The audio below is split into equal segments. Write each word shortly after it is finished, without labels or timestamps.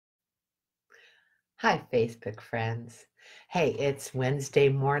Hi, Facebook friends. Hey, it's Wednesday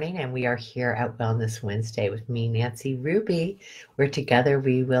morning, and we are here at Wellness Wednesday with me, Nancy Ruby, where together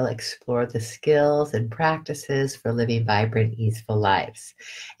we will explore the skills and practices for living vibrant, easeful lives.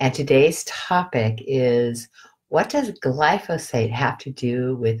 And today's topic is, what does glyphosate have to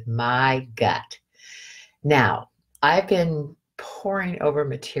do with my gut? Now, I've been poring over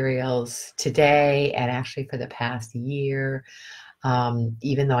materials today and actually for the past year,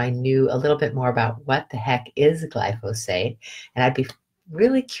 even though I knew a little bit more about what the heck is glyphosate. And I'd be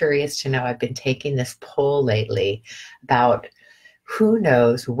really curious to know, I've been taking this poll lately about who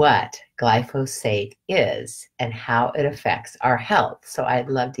knows what glyphosate is and how it affects our health. So I'd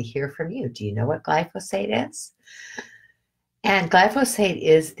love to hear from you. Do you know what glyphosate is? And glyphosate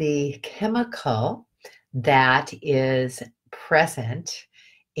is the chemical that is present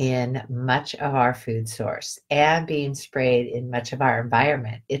in much of our food source and being sprayed in much of our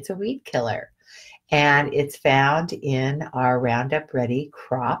environment. It's a weed killer, and it's found in our Roundup Ready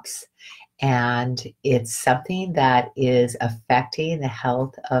crops, and it's something that is affecting the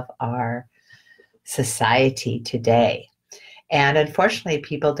health of our society today. And unfortunately,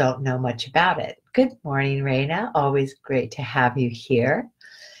 people don't know much about it. Good morning, Raina. Always great to have you here.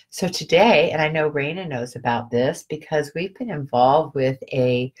 So today, and I know Raina knows about this because we've been involved with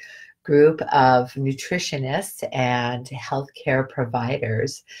a group of nutritionists and healthcare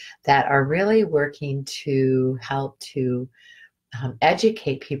providers that are really working to help to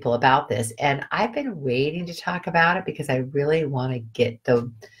educate people about this. And I've been waiting to talk about it because I really want to get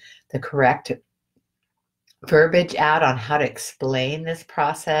the correct verbiage out on how to explain this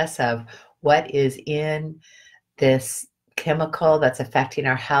process of what is in this chemical that's affecting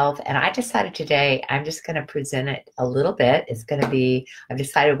our health. And I decided today I'm just going to present it a little bit. It's going to be, I've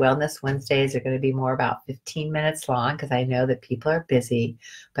decided Wellness Wednesdays are going to be more about 15 minutes long because I know that people are busy.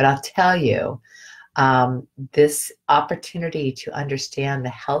 But I'll tell you, this opportunity to understand the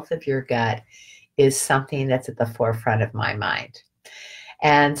health of your gut is something that's at the forefront of my mind.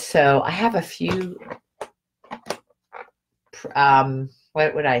 And so I have a few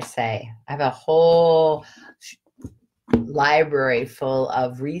what would I say? I have a whole library full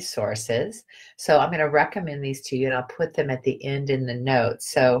of resources. So I'm going to recommend these to you, and I'll put them at the end in the notes.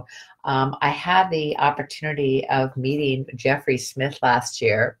 So I had the opportunity of meeting Jeffrey Smith last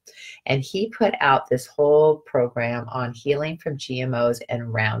year, and he put out this whole program on healing from GMOs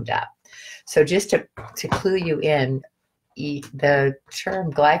and Roundup. So just to clue you in, the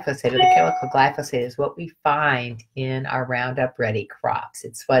term glyphosate, or the chemical glyphosate, is what we find in our Roundup Ready crops.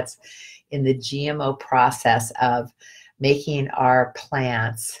 It's what's in the GMO process of making our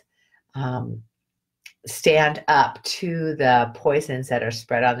plants stand up to the poisons that are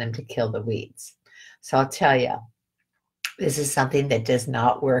spread on them to kill the weeds. So I'll tell you, this is something that does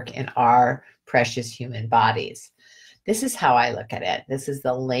not work in our precious human bodies. This is how I look at it. This is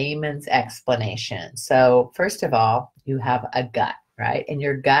the layman's explanation. So first of all, you have a gut, right? And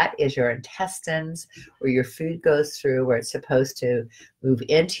your gut is your intestines, where your food goes through, where it's supposed to move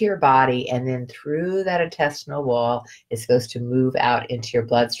into your body, and then through that intestinal wall, it's supposed to move out into your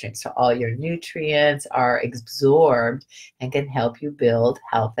bloodstream. So all your nutrients are absorbed and can help you build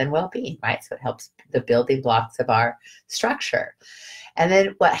health and well-being, right? So it helps the building blocks of our structure. And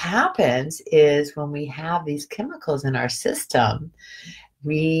then what happens is when we have these chemicals in our system,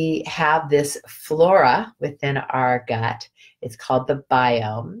 we have this flora within our gut. It's called the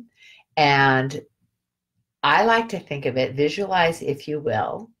biome. And I like to think of it, visualize, if you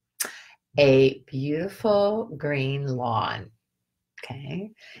will, a beautiful green lawn. Okay,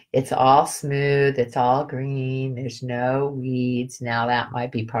 it's all smooth, it's all green, there's no weeds. Now that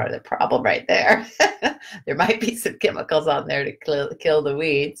might be part of the problem right there. There might be some chemicals on there to kill the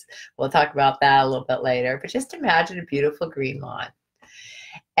weeds. We'll talk about that a little bit later, but just imagine a beautiful green lawn.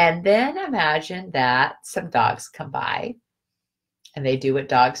 And then imagine that some dogs come by, and they do what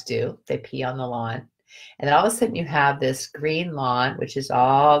dogs do. They pee on the lawn. And then all of a sudden you have this green lawn, which is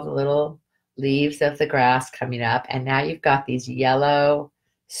all the little leaves of the grass coming up, and now you've got these yellow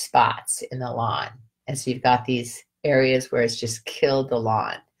spots in the lawn. And so you've got these areas where it's just killed the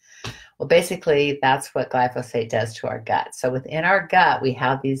lawn. Well, basically, that's what glyphosate does to our gut. So within our gut, we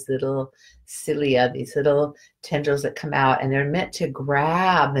have these little cilia, these little tendrils that come out, and they're meant to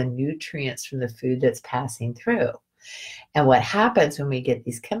grab the nutrients from the food that's passing through. And what happens when we get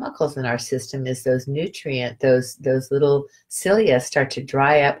these chemicals in our system is those those little cilia start to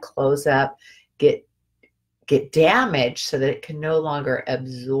dry up, close up, get damaged so that it can no longer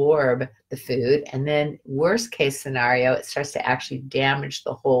absorb the food. And then worst case scenario, it starts to actually damage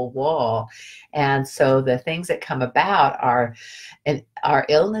the whole wall. And so the things that come about are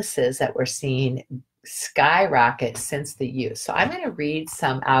illnesses that we're seeing skyrocket since the use. So I'm going to read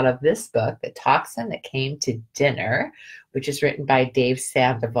some out of this book, The Toxin That Came to Dinner, which is written by Dave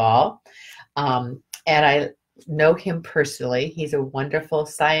Sandoval. And I know him personally. He's a wonderful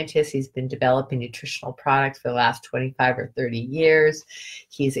scientist. He's been developing nutritional products for the last 25 or 30 years.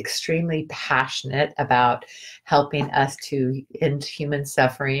 He's extremely passionate about helping us to end human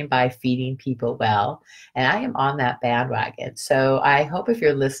suffering by feeding people well. And I am on that bandwagon. So I hope if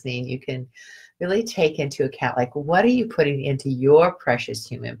you're listening, you can really take into account, like, what are you putting into your precious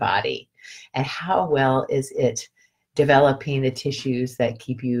human body? And how well is it developing the tissues that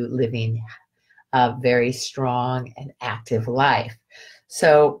keep you living a very strong and active life?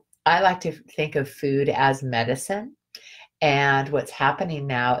 So I like to think of food as medicine. And what's happening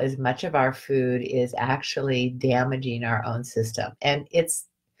now is much of our food is actually damaging our own system. And it's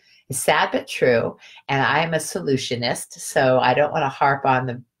sad but true. And I'm a solutionist, so I don't want to harp on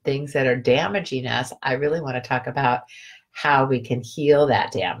the things that are damaging us. I really want to talk about how we can heal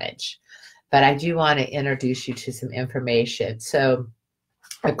that damage. But I do want to introduce you to some information. So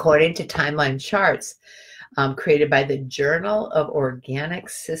according to timeline charts created by the Journal of Organic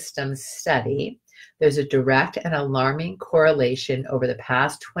Systems Study, there's a direct and alarming correlation over the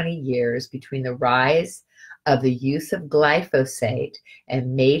past 20 years between the rise of the use of glyphosate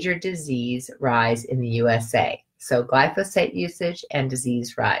and major disease rise in the USA. So glyphosate usage and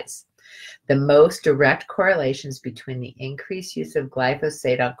disease rise. The most direct correlations between the increased use of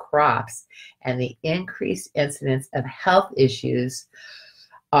glyphosate on crops and the increased incidence of health issues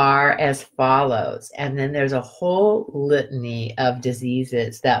are as follows. And then there's a whole litany of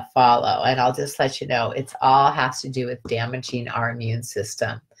diseases that follow. And I'll just let you know, it's all has to do with damaging our immune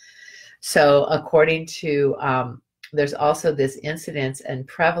system. So according to, there's also this incidence and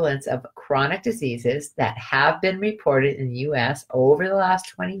prevalence of chronic diseases that have been reported in the US over the last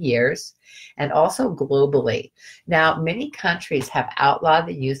 20 years and also globally. Now, many countries have outlawed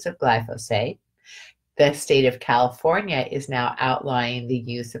the use of glyphosate. The state of California is now outlawing the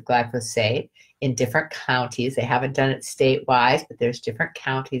use of glyphosate in different counties. They haven't done it statewide, but there's different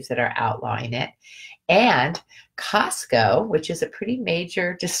counties that are outlawing it. And Costco, which is a pretty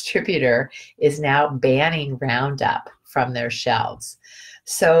major distributor, is now banning Roundup from their shelves.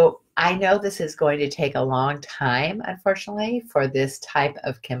 So I know this is going to take a long time, unfortunately, for this type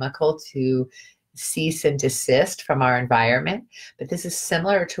of chemical to cease and desist from our environment. But this is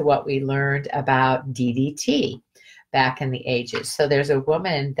similar to what we learned about DDT back in the ages. So there's a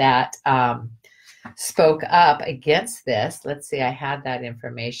woman that spoke up against this. Let's see, I had that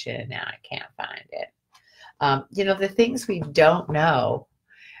information. Now I can't find it. You know, the things we don't know,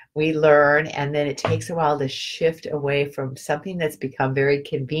 we learn, and then it takes a while to shift away from something that's become very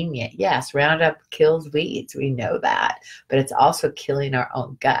convenient. Yes, Roundup kills weeds, we know that, but it's also killing our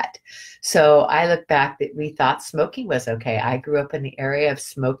own gut. So I look back that we thought smoking was okay. I grew up in the area of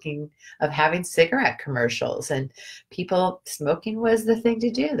smoking, of having cigarette commercials, and people, smoking was the thing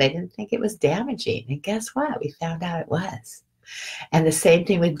to do. They didn't think it was damaging, and guess what? We found out it was. And the same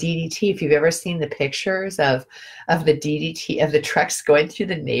thing with DDT. If you've ever seen the pictures of the DDT, of the trucks going through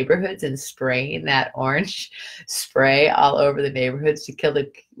the neighborhoods and spraying that orange spray all over the neighborhoods to kill the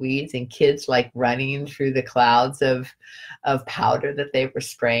weeds, and kids like running through the clouds of powder that they were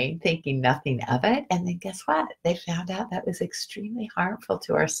spraying, thinking nothing of it. And then guess what? They found out that was extremely harmful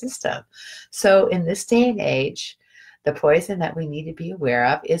to our system. So in this day and age, the poison that we need to be aware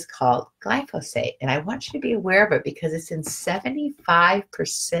of is called glyphosate. And I want you to be aware of it because it's in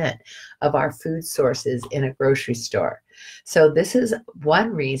 75% of our food sources in a grocery store. So this is one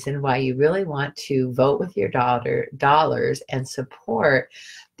reason why you really want to vote with your dollars and support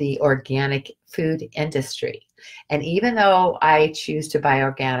the organic food industry. And even though I choose to buy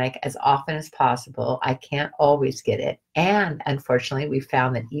organic as often as possible, I can't always get it. And unfortunately, we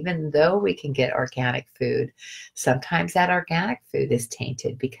found that even though we can get organic food, sometimes that organic food is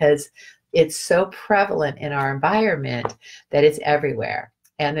tainted because it's so prevalent in our environment that it's everywhere.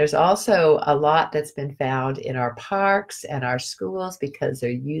 And there's also a lot that's been found in our parks and our schools because they're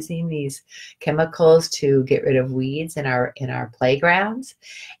using these chemicals to get rid of weeds in our playgrounds.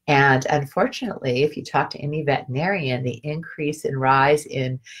 And unfortunately, if you talk to any veterinarian, the increase in rise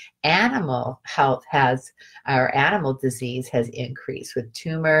in animal health animal disease has increased with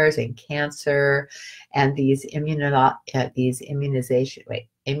tumors and cancer and these immunology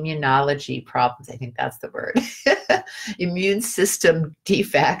problems, I think that's the word. Immune system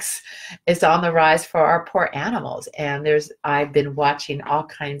defects is on the rise for our poor animals. And I've been watching all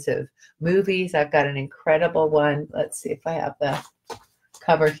kinds of movies. I've got an incredible one. Let's see if I have the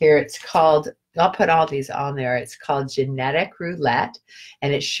cover here. It's called I'll put all these on there. It's called Genetic Roulette,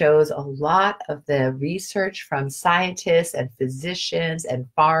 and it shows a lot of the research from scientists and physicians and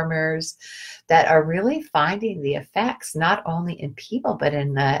farmers that are really finding the effects not only in people, but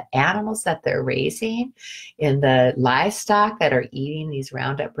in the animals that they're raising, in the livestock that are eating these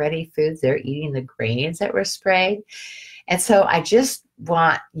Roundup Ready foods. They're eating the grains that were sprayed. And so I just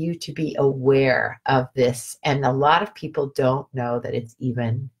want you to be aware of this. And a lot of people don't know that it's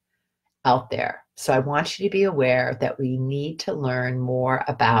even out there. So I want you to be aware that we need to learn more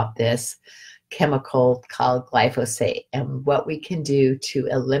about this chemical called glyphosate and what we can do to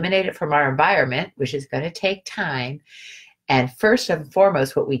eliminate it from our environment, which is going to take time. And first and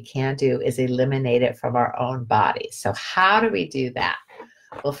foremost, what we can do is eliminate it from our own bodies. So how do we do that?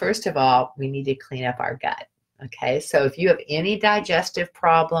 Well, first of all, we need to clean up our gut. Okay, so if you have any digestive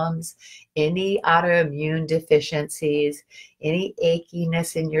problems, any autoimmune deficiencies, any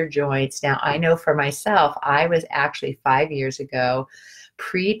achiness in your joints. Now, I know for myself, I was actually 5 years ago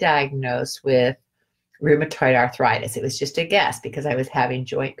pre-diagnosed with rheumatoid arthritis. It was just a guess because I was having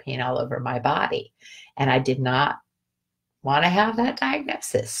joint pain all over my body, and I did not want to have that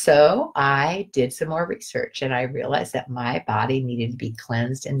diagnosis. So I did some more research, and I realized that my body needed to be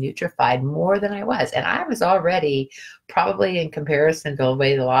cleansed and nutrified more than I was. And I was already, probably in comparison to the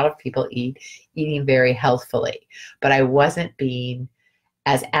way a lot of people eat, eating very healthfully. But I wasn't being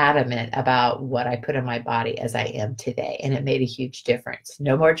as adamant about what I put in my body as I am today. And it made a huge difference.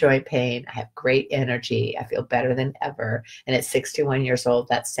 No more joint pain. I have great energy. I feel better than ever. And at 61 years old,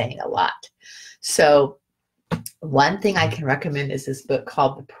 that's saying a lot. So one thing I can recommend is this book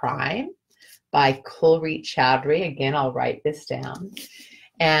called The Prime by Kulreet Chowdhury. Again, I'll write this down.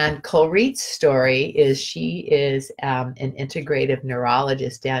 And Kulreet's story is she is an integrative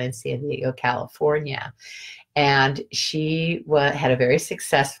neurologist down in San Diego, California. And she had a very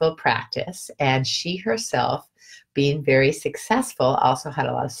successful practice. And she herself, being very successful, also had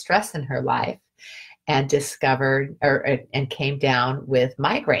a lot of stress in her life, and discovered and came down with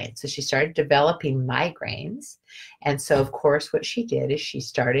migraines. So she started developing migraines. And so, of course, what she did is she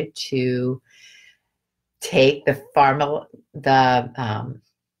started to take the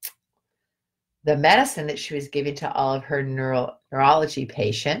medicine that she was giving to all of her neurology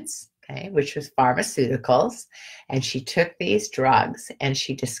patients, okay, which was pharmaceuticals. And she took these drugs, and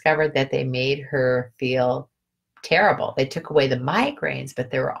she discovered that they made her feel terrible. They took away the migraines, but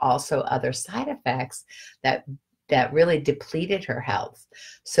there were also other side effects that really depleted her health.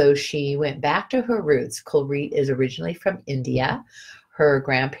 So she went back to her roots. Kulreet is originally from India. Her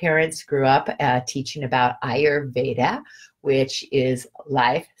grandparents grew up teaching about Ayurveda, which is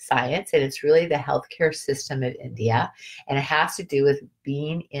life science, and it's really the healthcare system of India. And it has to do with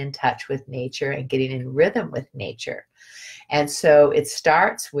being in touch with nature and getting in rhythm with nature. And so it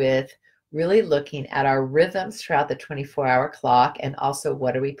starts with really looking at our rhythms throughout the 24-hour clock, and also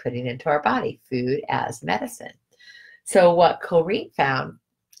what are we putting into our body, food as medicine. So what Kulreet found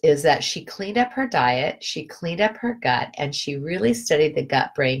is that she cleaned up her diet, she cleaned up her gut, and she really studied the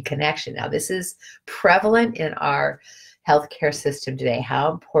gut-brain connection. Now, this is prevalent in our healthcare system today,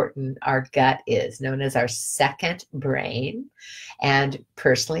 how important our gut is, known as our second brain. And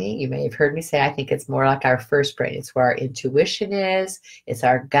personally, you may have heard me say, I think it's more like our first brain. It's where our intuition is, it's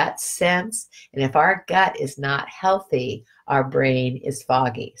our gut sense. And if our gut is not healthy, our brain is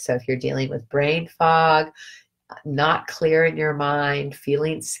foggy. So if you're dealing with brain fog, not clear in your mind,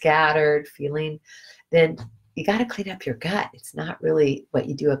 feeling scattered, then you got to clean up your gut. It's not really what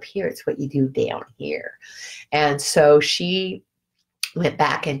you do up here, it's what you do down here. And so she went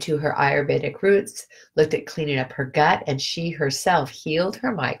back into her Ayurvedic roots, looked at cleaning up her gut, and she herself healed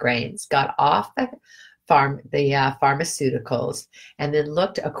her migraines, got off the pharmaceuticals, and then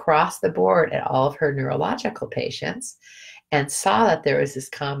looked across the board at all of her neurological patients and saw that there was this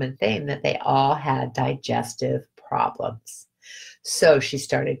common theme, that they all had digestive problems. So she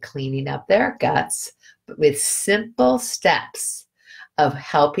started cleaning up their guts with simple steps of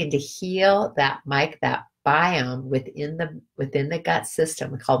helping to heal that biome within the gut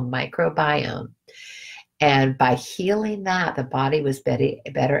system called microbiome. And by healing that, the body was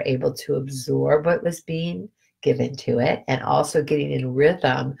better able to absorb what was being given to it, and also getting in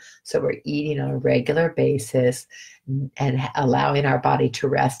rhythm. So we're eating on a regular basis and allowing our body to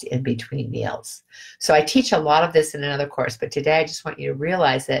rest in between meals. So I teach a lot of this in another course, but today I just want you to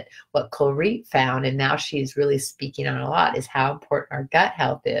realize that what Kulreet found, and now she's really speaking on a lot, is how important our gut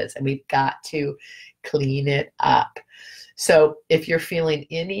health is, and we've got to clean it up. So if you're feeling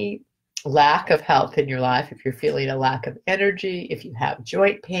any lack of health in your life, if you're feeling a lack of energy, if you have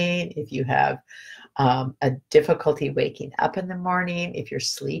joint pain, if you have a difficulty waking up in the morning, if your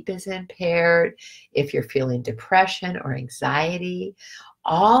sleep is impaired, if you're feeling depression or anxiety,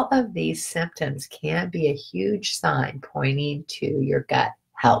 all of these symptoms can be a huge sign pointing to your gut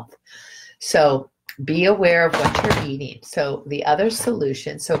health. So be aware of what you're eating. So the other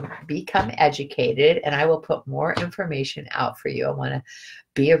solution, so become educated, and I will put more information out for you. I want to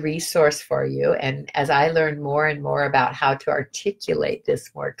be a resource for you. And as I learn more and more about how to articulate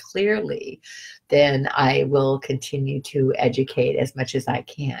this more clearly, then I will continue to educate as much as I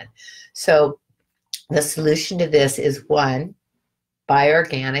can. So the solution to this is, one, buy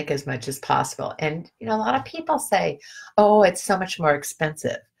organic as much as possible. And, a lot of people say, oh, it's so much more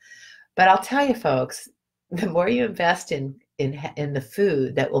expensive. But I'll tell you, folks, the more you invest in the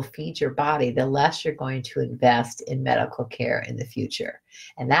food that will feed your body, the less you're going to invest in medical care in the future.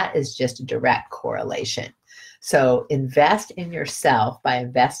 And that is just a direct correlation. So invest in yourself by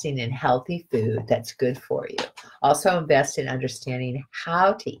investing in healthy food that's good for you. Also invest in understanding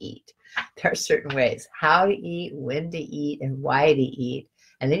how to eat. There are certain ways how to eat, when to eat, and why to eat.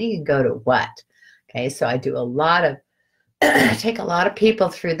 And then you can go to what. Okay, so I do a lot of take a lot of people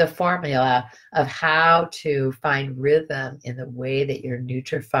through the formula of how to find rhythm in the way that you're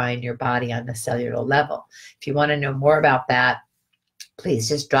nutrifying your body on the cellular level. If you want to know more about that, please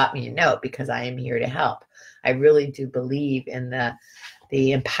just drop me a note, because I am here to help. I really do believe in the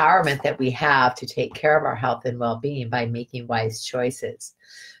empowerment that we have to take care of our health and well-being by making wise choices.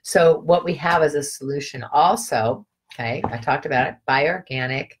 So what we have as a solution also, okay, I talked about it, buy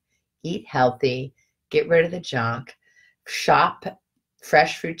organic, eat healthy, get rid of the junk, shop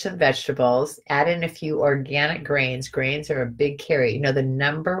fresh fruits and vegetables, add in a few organic grains. Grains are a big carry. The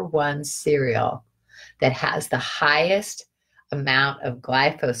number one cereal that has the highest amount of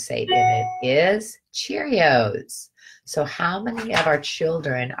glyphosate in it is Cheerios. So how many of our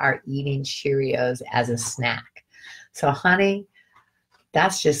children are eating Cheerios as a snack? So honey,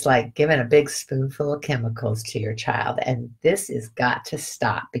 that's just like giving a big spoonful of chemicals to your child. And this has got to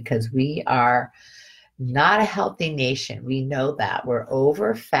stop, because we are not a healthy nation. We know that. We're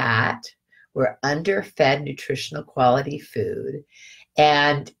over fat. We're underfed nutritional quality food.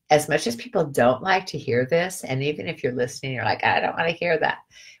 And as much as people don't like to hear this, and even if you're listening, you're like, I don't want to hear that.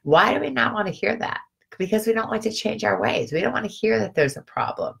 Why do we not want to hear that? Because we don't like to change our ways. We don't want to hear that there's a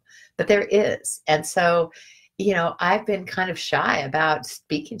problem, but there is. And so, I've been kind of shy about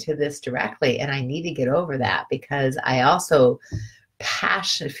speaking to this directly, and I need to get over that, because I also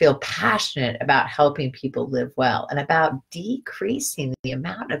feel passionate about helping people live well and about decreasing the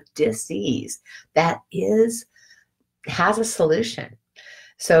amount of disease that has a solution.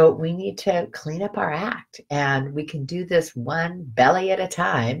 So we need to clean up our act, and we can do this one belly at a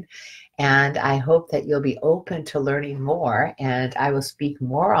time. And I hope that you'll be open to learning more, and I will speak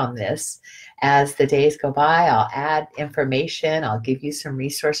more on this as the days go by. I'll add information. I'll give you some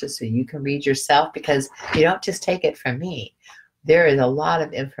resources so you can read yourself, because you don't just take it from me. There is a lot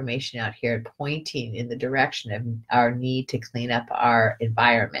of information out here pointing in the direction of our need to clean up our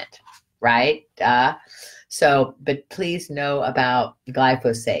environment, right? But please know about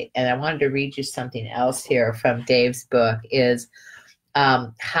glyphosate. And I wanted to read you something else here from Dave's book, is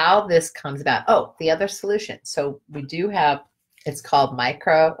how this comes about. Oh, the other solution. So we do have, it's called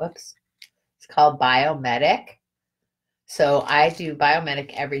Biomedic. So I do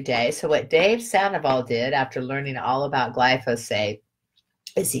Biomedic every day. So what Dave Sandoval did after learning all about glyphosate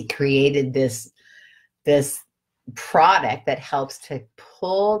is he created this product that helps to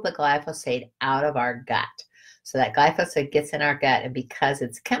pull the glyphosate out of our gut. So that glyphosate gets in our gut, and because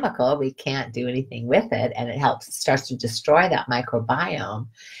it's chemical, we can't do anything with it, and it starts to destroy that microbiome.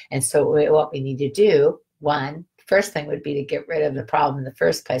 And so what we need to do, first thing would be to get rid of the problem in the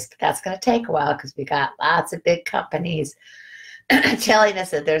first place, but that's going to take a while, because we got lots of big companies telling us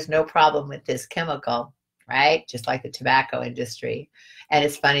that there's no problem with this chemical, right? Just like the tobacco industry. And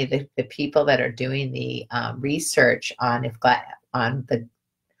it's funny, the people that are doing the research on the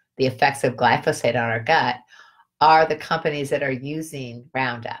effects of glyphosate on our gut are the companies that are using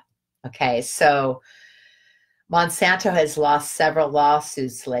Roundup. Okay, so Monsanto has lost several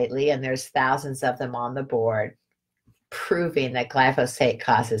lawsuits lately, and there's thousands of them on the board proving that glyphosate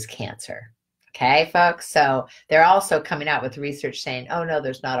causes cancer. Okay, folks? So they're also coming out with research saying, oh, no,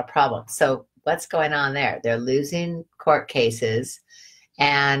 there's not a problem. So what's going on there? They're losing court cases,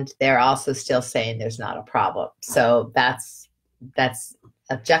 and they're also still saying there's not a problem. So that's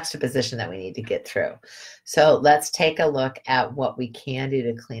a juxtaposition that we need to get through. So let's take a look at what we can do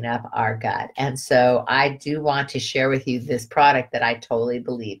to clean up our gut. And so I do want to share with you this product that I totally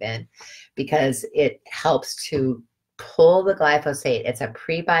believe in, because it helps to pull the glyphosate. It's a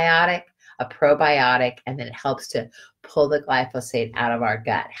prebiotic, a probiotic, and then it helps to pull the glyphosate out of our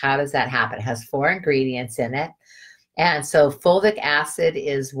gut. How does that happen? It has 4 ingredients in it. And so fulvic acid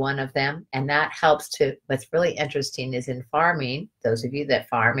is one of them, and that helps to, what's really interesting is in farming, those of you that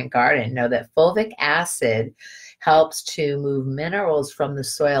farm and garden know that fulvic acid helps to move minerals from the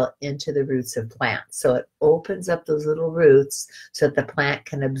soil into the roots of plants. So it opens up those little roots so that the plant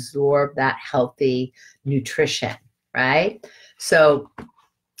can absorb that healthy nutrition, right? So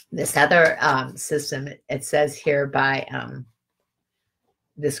this other system, it says here by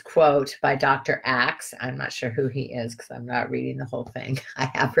this quote by Dr. Axe. I'm not sure who he is because I'm not reading the whole thing. I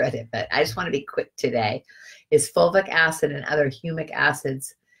have read it, but I just want to be quick today. Is fulvic acid and other humic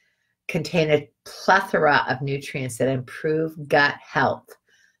acids contain a plethora of nutrients that improve gut health.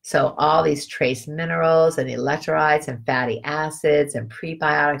 So all these trace minerals and electrolytes and fatty acids and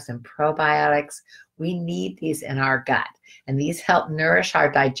prebiotics and probiotics, we need these in our gut. And these help nourish our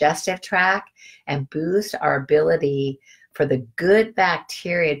digestive tract and boost our ability for the good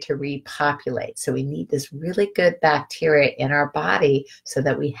bacteria to repopulate. So we need this really good bacteria in our body so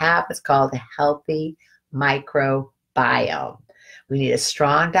that we have what's called a healthy microbiome. We need a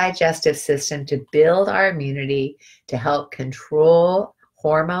strong digestive system to build our immunity, to help control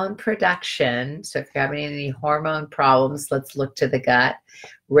hormone production. So if you're having any hormone problems, let's look to the gut.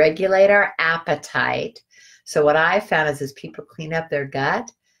 Regulate our appetite. So what I found is as people clean up their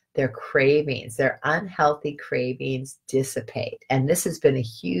gut, their cravings, their unhealthy cravings dissipate. And this has been a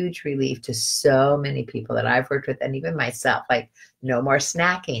huge relief to so many people that I've worked with, and even myself, like no more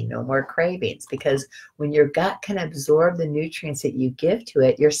snacking, no more cravings, because when your gut can absorb the nutrients that you give to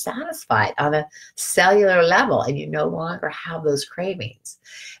it, you're satisfied on a cellular level and you no longer have those cravings.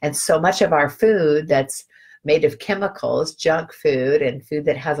 And so much of our food that's made of chemicals, junk food, and food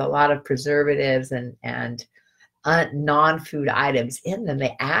that has a lot of preservatives and non-food items in them,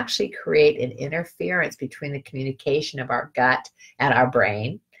 they actually create an interference between the communication of our gut and our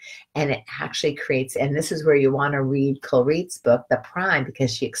brain. And it actually creates, and this is where you want to read Clarit's book, The Prime,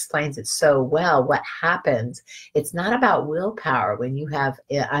 because she explains it so well. What happens, it's not about willpower when you have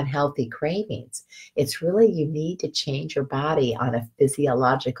unhealthy cravings. It's really, you need to change your body on a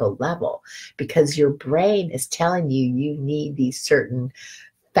physiological level because your brain is telling you you need these certain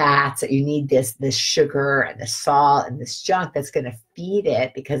fats, that you need this sugar and the salt and this junk that's going to feed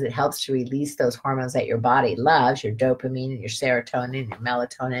it because it helps to release those hormones that your body loves, your dopamine and your serotonin and your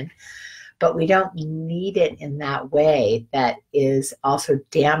melatonin. But we don't need it in that way that is also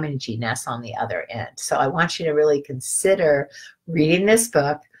damaging us on the other end. So I want you to really consider reading this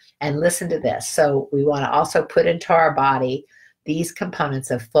book and listen to this. So we want to also put into our body these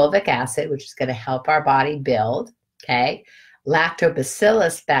components of fulvic acid, which is going to help our body build, okay?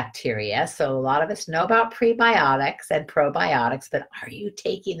 Lactobacillus bacteria. So a lot of us know about prebiotics and probiotics, but are you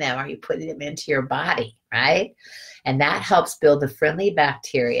taking them? Are you putting them into your body, right? And that helps build the friendly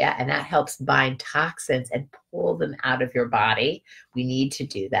bacteria, and that helps bind toxins and pull them out of your body. We need to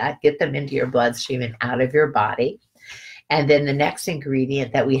do that. Get them into your bloodstream and out of your body. And then the next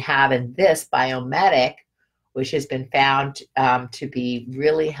ingredient that we have in this Biomedic, which has been found to be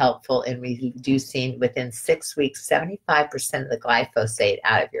really helpful in reducing within 6 weeks 75% of the glyphosate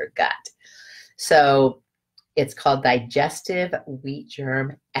out of your gut. So it's called digestive wheat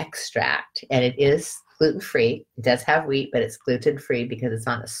germ extract, and it is gluten-free. It does have wheat, but it's gluten-free because it's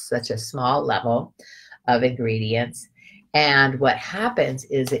on such a small level of ingredients. And what happens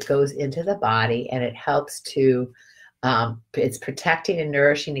is it goes into the body and it helps to it's protecting and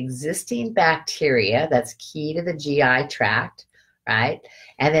nourishing existing bacteria. That's key to the GI tract, right?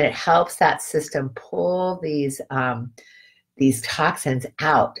 And then it helps that system pull these toxins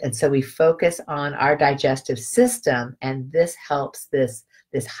out. And so we focus on our digestive system, and this helps this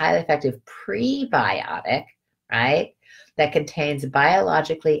highly effective prebiotic, right? That contains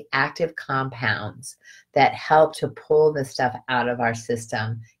biologically active compounds that help to pull the stuff out of our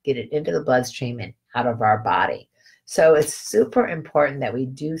system, get it into the bloodstream and out of our body. So it's super important that we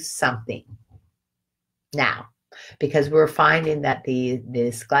do something now, because we're finding that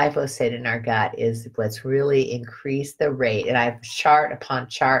this glyphosate in our gut is what's really increased the rate. And I have chart upon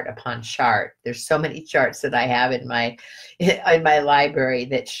chart upon chart. There's so many charts that I have in my library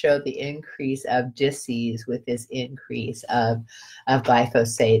that show the increase of disease with this increase of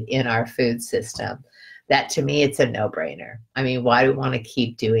glyphosate in our food system. That to me, it's a no-brainer. I mean, why do we want to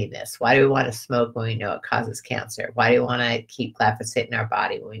keep doing this? Why do we want to smoke when we know it causes cancer? Why do we want to keep glyphosate in our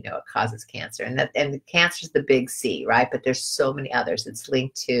body when we know it causes cancer? And cancer is the big C, right? But there's so many others. It's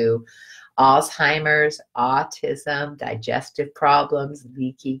linked to Alzheimer's, autism, digestive problems,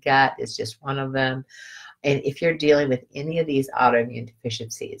 leaky gut is just one of them. And if you're dealing with any of these autoimmune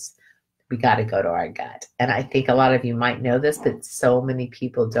deficiencies, we got to go to our gut. And I think a lot of you might know this, but so many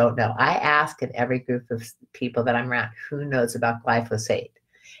people don't know. I ask in every group of people that I'm around, who knows about glyphosate?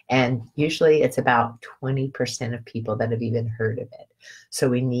 And usually it's about 20% of people that have even heard of it. So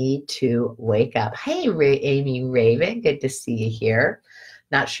we need to wake up. Hey, Amy Raven, good to see you here.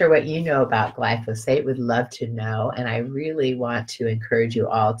 Not sure what you know about glyphosate, would love to know. And I really want to encourage you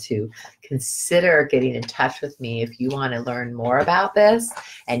all to consider getting in touch with me if you want to learn more about this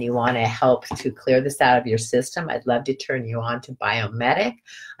and you want to help to clear this out of your system. I'd love to turn you on to Biomedic.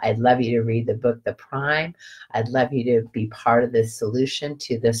 I'd love you to read the book, The Prime. I'd love you to be part of the solution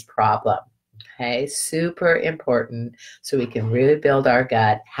to this problem. Okay, super important so we can really build our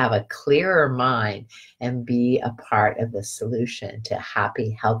gut, have a clearer mind, and be a part of the solution to a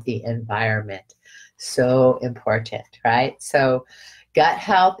happy, healthy environment. So important, right? So gut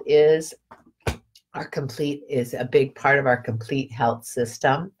health is a big part of our complete health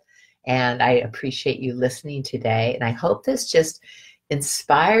system. And I appreciate you listening today. And I hope this just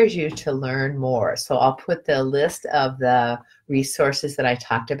inspires you to learn more. So I'll put the list of the resources that I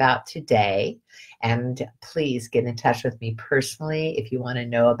talked about today. And please get in touch with me personally if you want to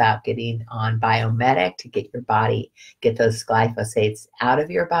know about getting on Biomedic to get your body, get those glyphosates out of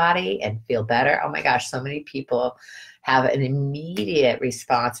your body and feel better. Oh my gosh, so many people have an immediate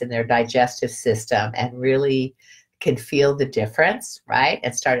response in their digestive system and really can feel the difference, right?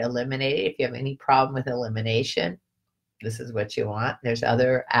 And start eliminating. If you have any problem with elimination, this is what you want. There's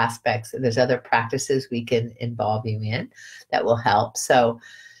other aspects, there's other practices we can involve you in that will help. So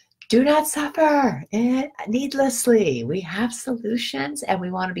do not suffer needlessly. We have solutions and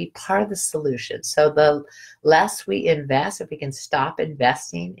we want to be part of the solution. So the less we invest, if we can stop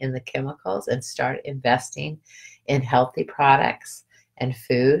investing in the chemicals and start investing in healthy products and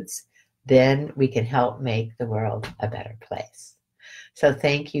foods, then we can help make the world a better place. So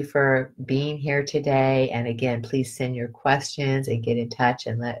thank you for being here today. And again, please send your questions and get in touch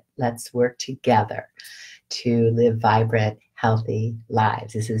and let's work together to live vibrant, healthy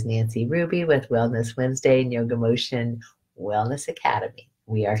lives. This is Nancy Ruby with Wellness Wednesday and Yoga Motion Wellness Academy.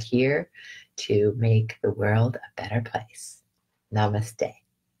 We are here to make the world a better place. Namaste.